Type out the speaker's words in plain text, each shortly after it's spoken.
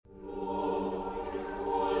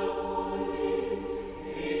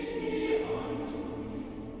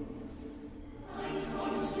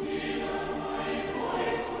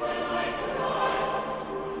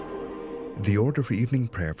The order for evening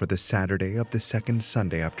prayer for the Saturday of the second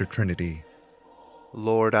Sunday after Trinity.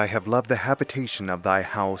 Lord, I have loved the habitation of thy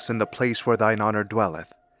house and the place where thine honor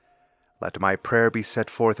dwelleth. Let my prayer be set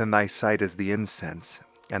forth in thy sight as the incense,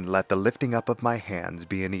 and let the lifting up of my hands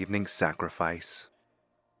be an evening sacrifice.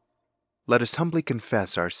 Let us humbly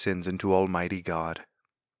confess our sins unto Almighty God.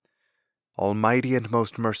 Almighty and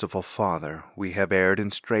most merciful Father, we have erred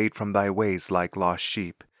and strayed from thy ways like lost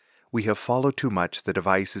sheep. We have followed too much the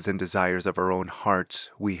devices and desires of our own hearts.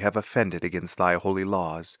 We have offended against thy holy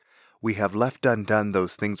laws. We have left undone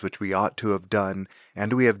those things which we ought to have done,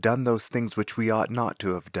 and we have done those things which we ought not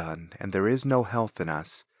to have done, and there is no health in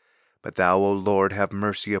us. But thou, O Lord, have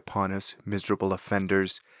mercy upon us, miserable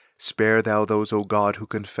offenders. Spare thou those, O God, who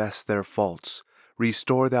confess their faults.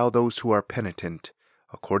 Restore thou those who are penitent,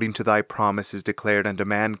 according to thy promises declared unto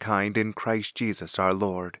mankind in Christ Jesus our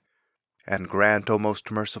Lord. And grant, O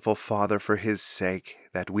most merciful Father, for his sake,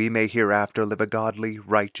 that we may hereafter live a godly,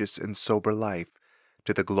 righteous, and sober life,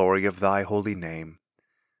 to the glory of thy holy name.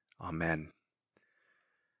 Amen.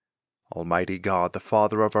 Almighty God, the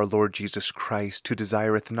Father of our Lord Jesus Christ, who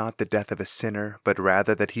desireth not the death of a sinner, but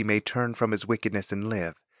rather that he may turn from his wickedness and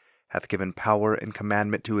live, hath given power and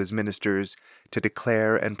commandment to his ministers to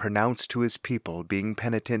declare and pronounce to his people, being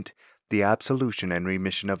penitent, the absolution and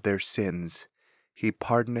remission of their sins. He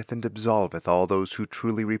pardoneth and absolveth all those who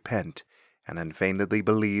truly repent, and unfeignedly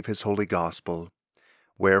believe his holy gospel.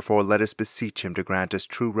 Wherefore let us beseech him to grant us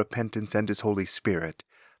true repentance and his Holy Spirit,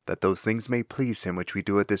 that those things may please him which we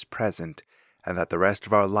do at this present, and that the rest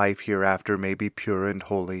of our life hereafter may be pure and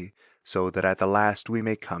holy, so that at the last we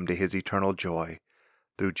may come to his eternal joy.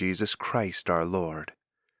 Through Jesus Christ our Lord.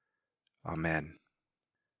 Amen.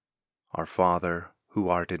 Our Father, who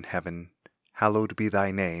art in heaven, hallowed be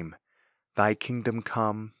thy name. Thy kingdom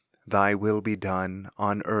come, thy will be done,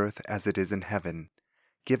 on earth as it is in heaven.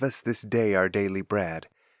 Give us this day our daily bread,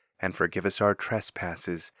 and forgive us our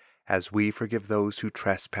trespasses, as we forgive those who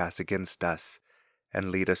trespass against us. And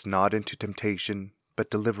lead us not into temptation, but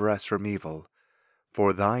deliver us from evil.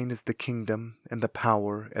 For thine is the kingdom, and the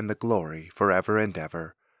power, and the glory, forever and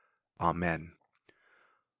ever. Amen.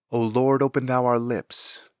 O Lord, open thou our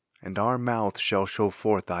lips, and our mouth shall show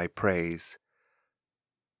forth thy praise.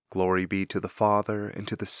 Glory be to the Father, and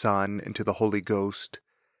to the Son, and to the Holy Ghost,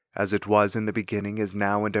 as it was in the beginning, is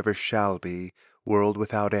now, and ever shall be, world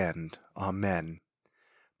without end. Amen.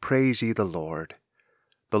 Praise ye the Lord.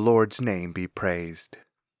 The Lord's name be praised.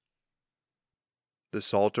 The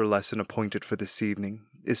Psalter lesson appointed for this evening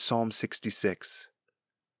is Psalm 66.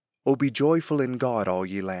 O be joyful in God, all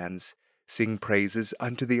ye lands. Sing praises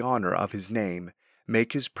unto the honor of his name.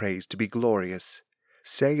 Make his praise to be glorious.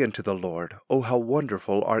 Say unto the Lord, O how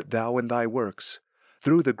wonderful art thou in thy works!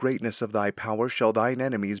 Through the greatness of thy power shall thine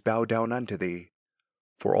enemies bow down unto thee.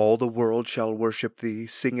 For all the world shall worship thee,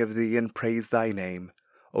 sing of thee, and praise thy name.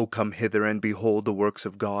 O come hither and behold the works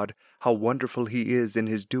of God, how wonderful he is in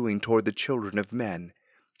his doing toward the children of men.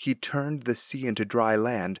 He turned the sea into dry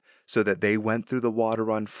land, so that they went through the water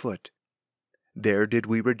on foot. There did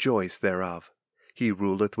we rejoice thereof. He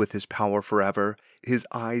ruleth with his power forever. His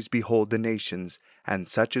eyes behold the nations, and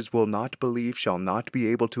such as will not believe shall not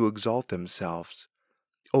be able to exalt themselves.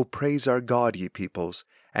 O praise our God, ye peoples,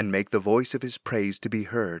 and make the voice of his praise to be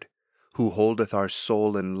heard, who holdeth our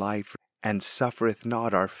soul in life, and suffereth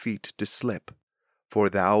not our feet to slip. For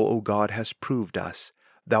thou, O God, hast proved us.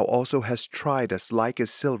 Thou also hast tried us like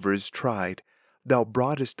as silver is tried. Thou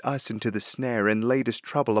broughtest us into the snare, and laidest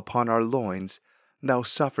trouble upon our loins. Thou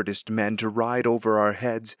sufferedst men to ride over our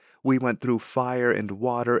heads. We went through fire and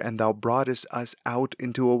water, and thou broughtest us out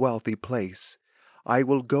into a wealthy place. I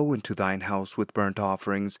will go into thine house with burnt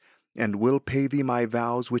offerings, and will pay thee my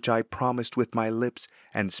vows which I promised with my lips,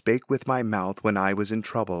 and spake with my mouth when I was in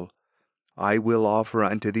trouble. I will offer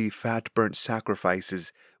unto thee fat burnt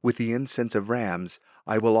sacrifices, with the incense of rams.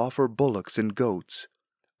 I will offer bullocks and goats.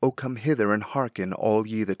 O come hither and hearken, all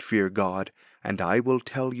ye that fear God, and I will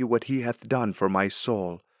tell you what he hath done for my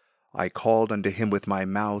soul. I called unto him with my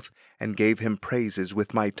mouth, and gave him praises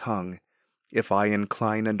with my tongue. If I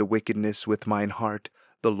incline unto wickedness with mine heart,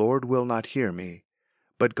 the Lord will not hear me.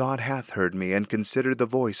 But God hath heard me, and considered the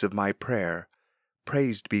voice of my prayer.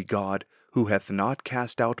 Praised be God, who hath not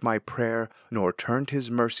cast out my prayer, nor turned his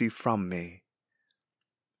mercy from me.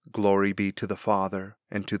 Glory be to the Father,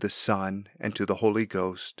 and to the Son, and to the Holy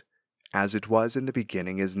Ghost, as it was in the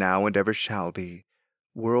beginning, is now, and ever shall be,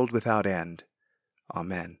 world without end.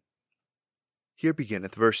 Amen. Here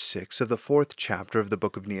beginneth verse 6 of the 4th chapter of the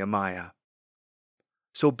book of Nehemiah.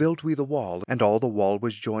 So built we the wall, and all the wall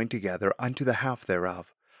was joined together unto the half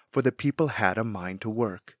thereof, for the people had a mind to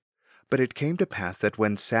work. But it came to pass that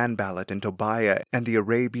when Sanballat and Tobiah and the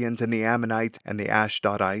Arabians and the Ammonites and the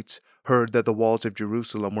Ashdodites heard that the walls of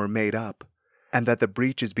Jerusalem were made up, and that the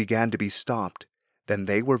breaches began to be stopped, then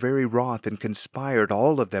they were very wroth and conspired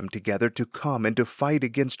all of them together to come and to fight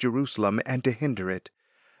against Jerusalem and to hinder it.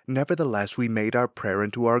 Nevertheless we made our prayer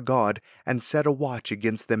unto our God, and set a watch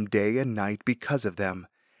against them day and night because of them.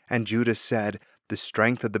 And Judah said, The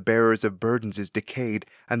strength of the bearers of burdens is decayed,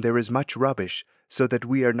 and there is much rubbish, so that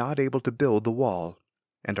we are not able to build the wall.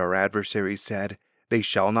 And our adversaries said, They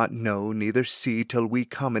shall not know neither see till we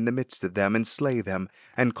come in the midst of them, and slay them,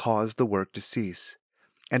 and cause the work to cease.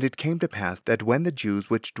 And it came to pass that when the Jews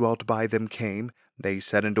which dwelt by them came, they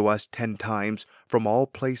said unto us 10 times, From all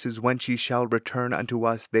places whence ye shall return unto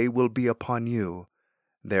us, they will be upon you.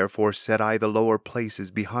 Therefore set I the lower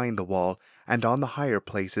places behind the wall, and on the higher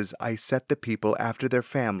places I set the people after their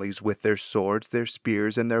families with their swords, their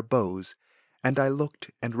spears, and their bows. And I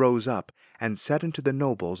looked and rose up, and said unto the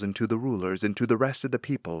nobles, and to the rulers, and to the rest of the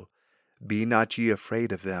people, Be not ye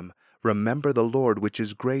afraid of them. Remember the Lord, which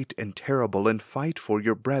is great and terrible, and fight for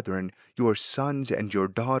your brethren, your sons and your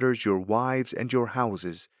daughters, your wives and your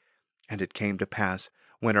houses. And it came to pass,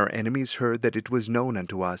 when our enemies heard that it was known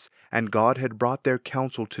unto us, and God had brought their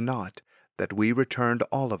counsel to naught, that we returned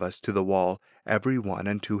all of us to the wall, every one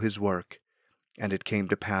unto his work. And it came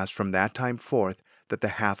to pass from that time forth, that the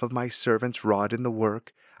half of my servants wrought in the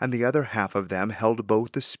work, and the other half of them held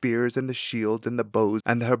both the spears and the shields and the bows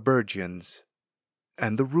and the habergeons.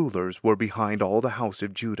 And the rulers were behind all the house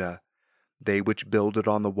of Judah, they which builded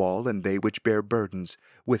on the wall, and they which bare burdens,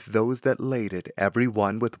 with those that laid it, every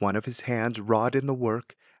one with one of his hands wrought in the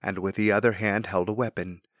work, and with the other hand held a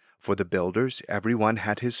weapon. For the builders, every one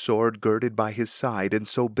had his sword girded by his side, and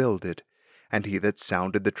so builded. And he that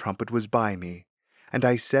sounded the trumpet was by me. And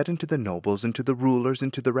I said unto the nobles, and to the rulers,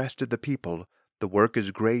 and to the rest of the people, The work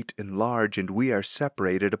is great and large, and we are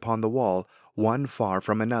separated upon the wall, one far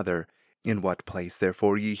from another. In what place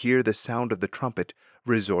therefore ye hear the sound of the trumpet,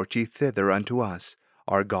 resort ye thither unto us.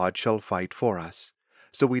 Our God shall fight for us.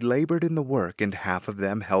 So we labored in the work, and half of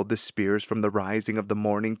them held the spears from the rising of the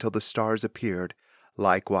morning till the stars appeared.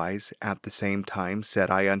 Likewise, at the same time said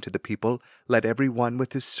I unto the people, Let every one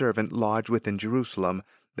with his servant lodge within Jerusalem,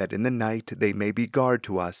 that in the night they may be guard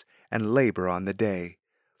to us, and labor on the day.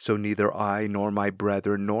 So neither I, nor my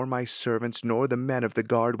brethren, nor my servants, nor the men of the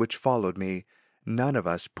guard which followed me, none of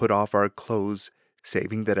us put off our clothes,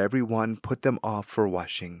 saving that every one put them off for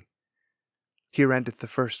washing. Here endeth the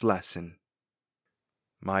first lesson.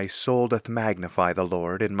 My soul doth magnify the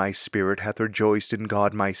Lord, and my spirit hath rejoiced in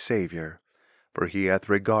God my Saviour, for he hath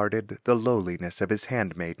regarded the lowliness of his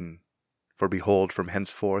handmaiden. For behold, from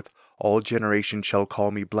henceforth all generations shall call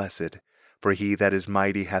me blessed, for he that is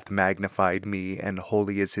mighty hath magnified me, and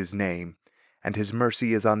holy is his name, and his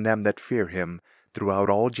mercy is on them that fear him throughout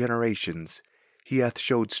all generations. He hath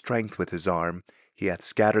showed strength with his arm, he hath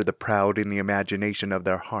scattered the proud in the imagination of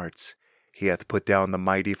their hearts. He hath put down the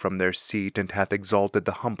mighty from their seat, and hath exalted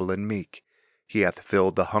the humble and meek. He hath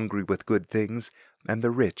filled the hungry with good things, and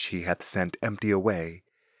the rich he hath sent empty away.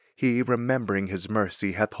 He, remembering his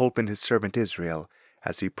mercy, hath holpen his servant Israel,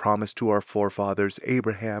 as he promised to our forefathers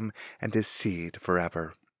Abraham and his seed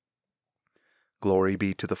forever. Glory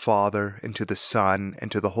be to the Father, and to the Son,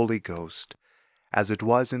 and to the Holy Ghost, as it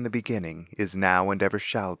was in the beginning, is now, and ever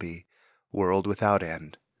shall be, world without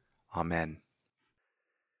end. Amen.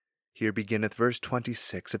 Here beginneth verse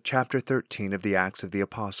 26 of chapter 13 of the Acts of the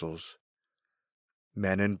Apostles.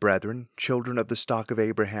 Men and brethren, children of the stock of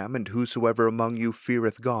Abraham, and whosoever among you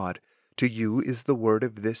feareth God, to you is the word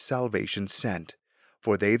of this salvation sent.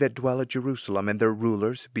 For they that dwell at Jerusalem and their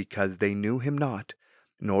rulers, because they knew him not,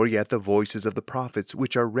 nor yet the voices of the prophets,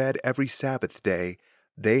 which are read every Sabbath day,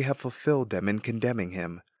 they have fulfilled them in condemning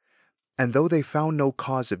him. And though they found no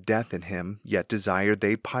cause of death in him, yet desired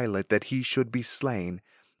they Pilate that he should be slain.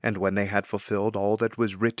 And when they had fulfilled all that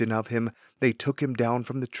was written of him, they took him down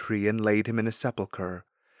from the tree, and laid him in a sepulchre.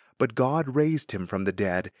 But God raised him from the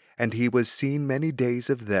dead, and he was seen many days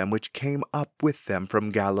of them which came up with them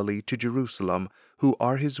from Galilee to Jerusalem, who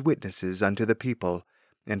are his witnesses unto the people.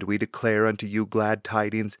 And we declare unto you glad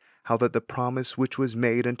tidings, how that the promise which was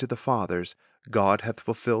made unto the fathers, God hath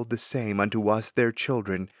fulfilled the same unto us their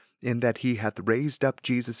children, in that he hath raised up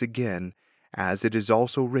Jesus again, as it is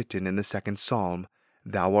also written in the 2nd Psalm,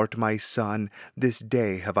 Thou art my Son, this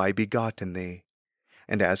day have I begotten thee.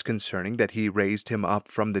 And as concerning that he raised him up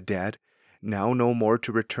from the dead, now no more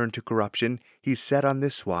to return to corruption, he said on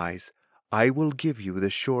this wise, I will give you the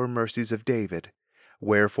sure mercies of David.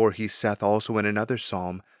 Wherefore he saith also in another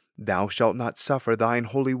psalm, Thou shalt not suffer thine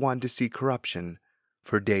Holy One to see corruption.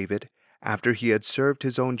 For David, after he had served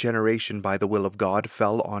his own generation by the will of God,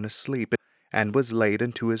 fell on asleep, and was laid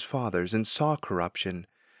unto his fathers, and saw corruption.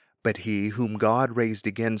 But he whom God raised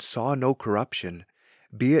again saw no corruption.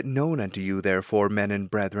 Be it known unto you, therefore, men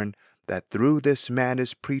and brethren, that through this man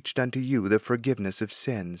is preached unto you the forgiveness of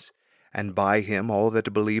sins. And by him all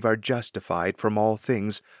that believe are justified from all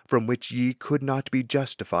things from which ye could not be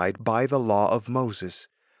justified by the law of Moses.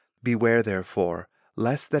 Beware therefore,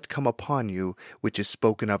 lest that come upon you, which is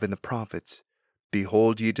spoken of in the prophets.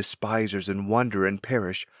 Behold, ye despisers, and wonder and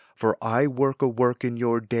perish, for I work a work in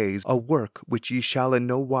your days, a work which ye shall in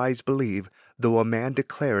no wise believe, though a man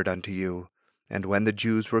declare it unto you. And when the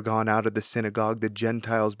Jews were gone out of the synagogue, the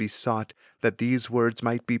Gentiles besought that these words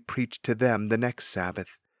might be preached to them the next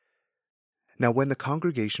Sabbath. Now when the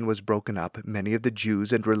congregation was broken up, many of the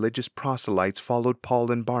Jews and religious proselytes followed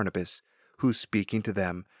Paul and Barnabas, who, speaking to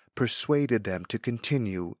them, persuaded them to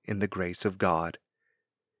continue in the grace of God.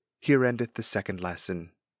 Here endeth the second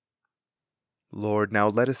lesson. Lord, now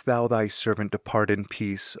lettest thou thy servant depart in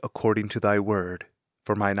peace, according to thy word.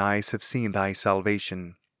 For mine eyes have seen thy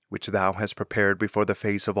salvation, which thou hast prepared before the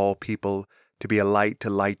face of all people, to be a light to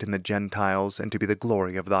lighten the Gentiles, and to be the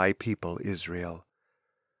glory of thy people Israel.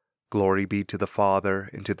 Glory be to the Father,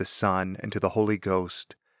 and to the Son, and to the Holy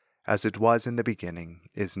Ghost, as it was in the beginning,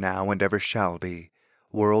 is now, and ever shall be,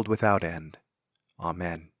 world without end.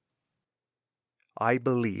 Amen. I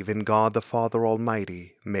believe in God the Father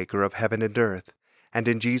Almighty, maker of heaven and earth, and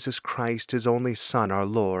in Jesus Christ, his only Son, our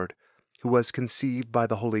Lord, who was conceived by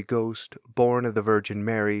the Holy Ghost, born of the Virgin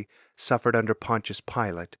Mary, suffered under Pontius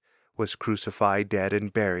Pilate, was crucified, dead,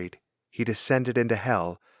 and buried. He descended into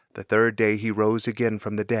hell. The third day he rose again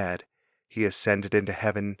from the dead. He ascended into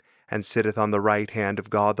heaven, and sitteth on the right hand of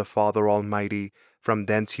God the Father Almighty. From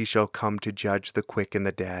thence he shall come to judge the quick and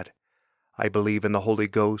the dead. I believe in the Holy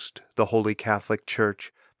Ghost, the Holy Catholic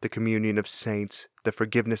Church, the communion of saints, the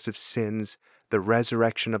forgiveness of sins, the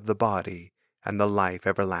resurrection of the body, and the life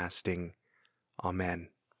everlasting. Amen.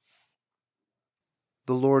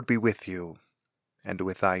 The Lord be with you, and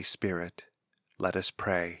with thy spirit. Let us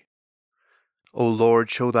pray. O Lord,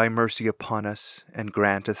 show thy mercy upon us, and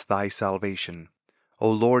grant us thy salvation. O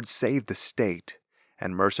Lord, save the state,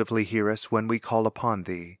 and mercifully hear us when we call upon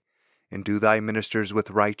thee. Endue thy ministers with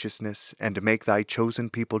righteousness, and make thy chosen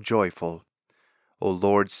people joyful. O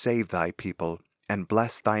Lord, save thy people, and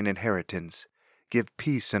bless thine inheritance. Give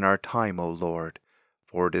peace in our time, O Lord,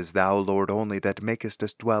 for it is thou, Lord, only that makest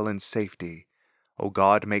us dwell in safety. O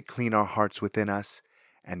God, make clean our hearts within us,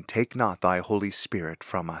 and take not thy Holy Spirit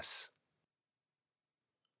from us.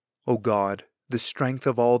 O God, the strength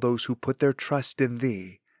of all those who put their trust in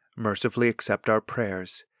thee, mercifully accept our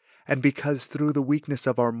prayers, and because through the weakness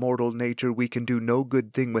of our mortal nature we can do no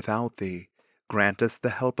good thing without thee, grant us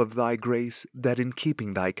the help of thy grace, that in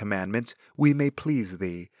keeping thy commandments we may please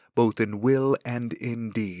thee, both in will and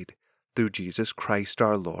in deed, through Jesus Christ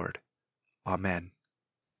our Lord. Amen.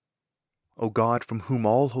 O God, from whom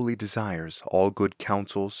all holy desires, all good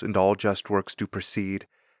counsels, and all just works do proceed,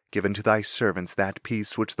 give unto thy servants that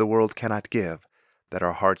peace which the world cannot give, that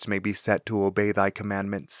our hearts may be set to obey thy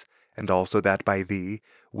commandments, and also that by thee,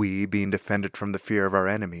 we, being defended from the fear of our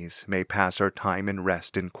enemies, may pass our time in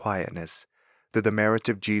rest and quietness, through the merits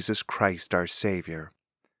of Jesus Christ our Saviour.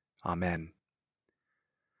 Amen.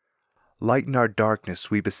 Lighten our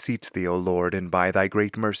darkness, we beseech thee, O Lord, and by thy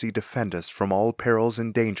great mercy defend us from all perils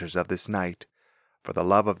and dangers of this night, for the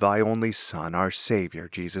love of thy only Son, our Saviour,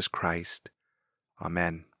 Jesus Christ.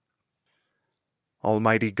 Amen.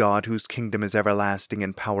 Almighty God, whose kingdom is everlasting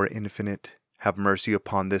and power infinite, have mercy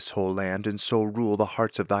upon this whole land, and so rule the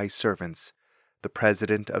hearts of thy servants, the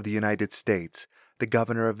President of the United States, the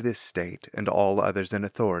Governor of this state, and all others in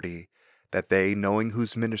authority, that they, knowing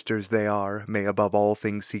whose ministers they are, may above all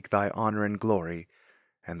things seek thy honor and glory,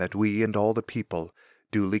 and that we and all the people,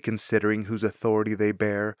 duly considering whose authority they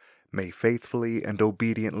bear, may faithfully and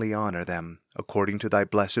obediently honor them, according to thy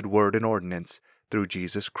blessed word and ordinance, through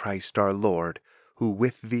Jesus Christ our Lord, who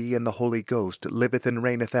with thee and the Holy Ghost liveth and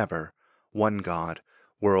reigneth ever, one God,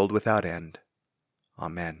 world without end.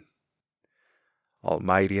 Amen.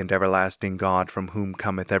 Almighty and everlasting God, from whom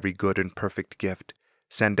cometh every good and perfect gift,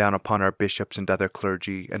 send down upon our bishops and other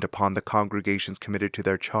clergy, and upon the congregations committed to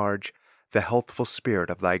their charge, the healthful spirit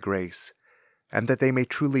of thy grace, and that they may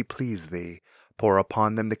truly please thee, pour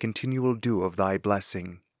upon them the continual dew of thy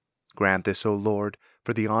blessing. Grant this, O Lord,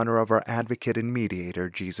 for the honor of our advocate and mediator,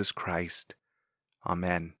 Jesus Christ.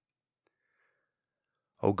 Amen.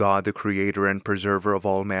 O God, the Creator and Preserver of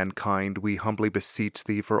all mankind, we humbly beseech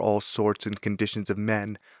thee for all sorts and conditions of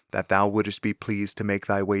men, that thou wouldest be pleased to make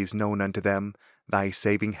thy ways known unto them, thy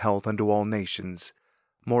saving health unto all nations.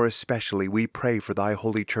 More especially we pray for thy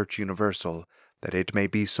holy Church universal, that it may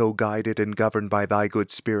be so guided and governed by thy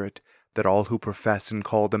good Spirit, that all who profess and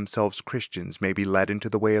call themselves Christians may be led into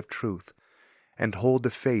the way of truth, and hold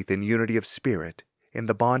the faith in unity of spirit, in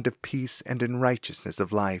the bond of peace and in righteousness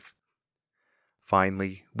of life.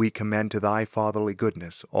 Finally, we commend to thy fatherly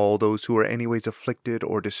goodness all those who are anyways afflicted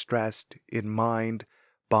or distressed in mind,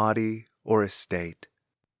 body, or estate.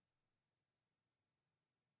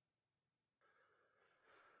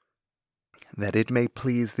 That it may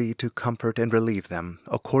please thee to comfort and relieve them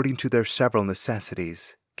according to their several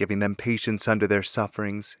necessities, giving them patience under their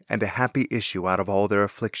sufferings, and a happy issue out of all their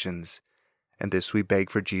afflictions. And this we beg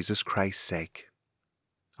for Jesus Christ's sake.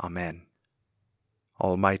 Amen.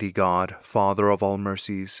 Almighty God, Father of all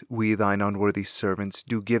mercies, we thine unworthy servants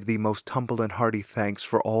do give thee most humble and hearty thanks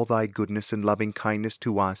for all thy goodness and loving kindness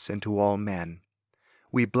to us and to all men.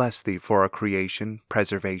 We bless thee for our creation,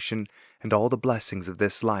 preservation, and all the blessings of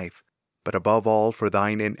this life, but above all for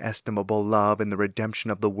thine inestimable love in the redemption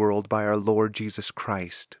of the world by our Lord Jesus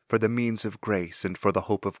Christ, for the means of grace and for the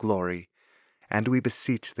hope of glory. And we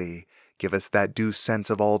beseech thee, give us that due sense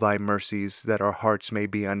of all thy mercies, that our hearts may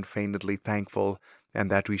be unfeignedly thankful, and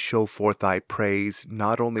that we show forth thy praise,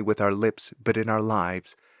 not only with our lips, but in our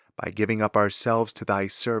lives, by giving up ourselves to thy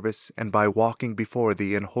service, and by walking before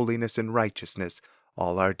thee in holiness and righteousness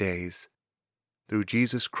all our days. Through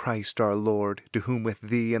Jesus Christ our Lord, to whom with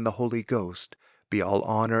thee and the Holy Ghost be all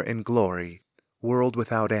honor and glory, world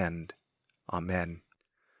without end. Amen.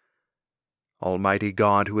 Almighty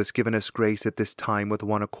God, who hast given us grace at this time with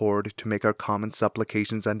one accord to make our common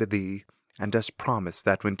supplications unto thee, and dost promise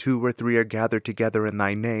that when 2 or 3 are gathered together in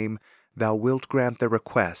thy name, thou wilt grant their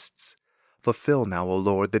requests, fulfill now, O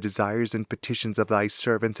Lord, the desires and petitions of thy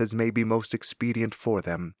servants as may be most expedient for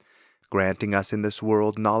them, granting us in this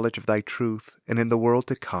world knowledge of thy truth, and in the world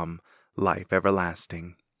to come life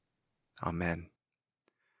everlasting. Amen.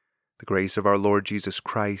 The grace of our Lord Jesus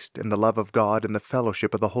Christ, and the love of God, and the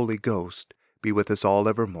fellowship of the Holy Ghost be with us all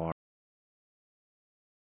evermore.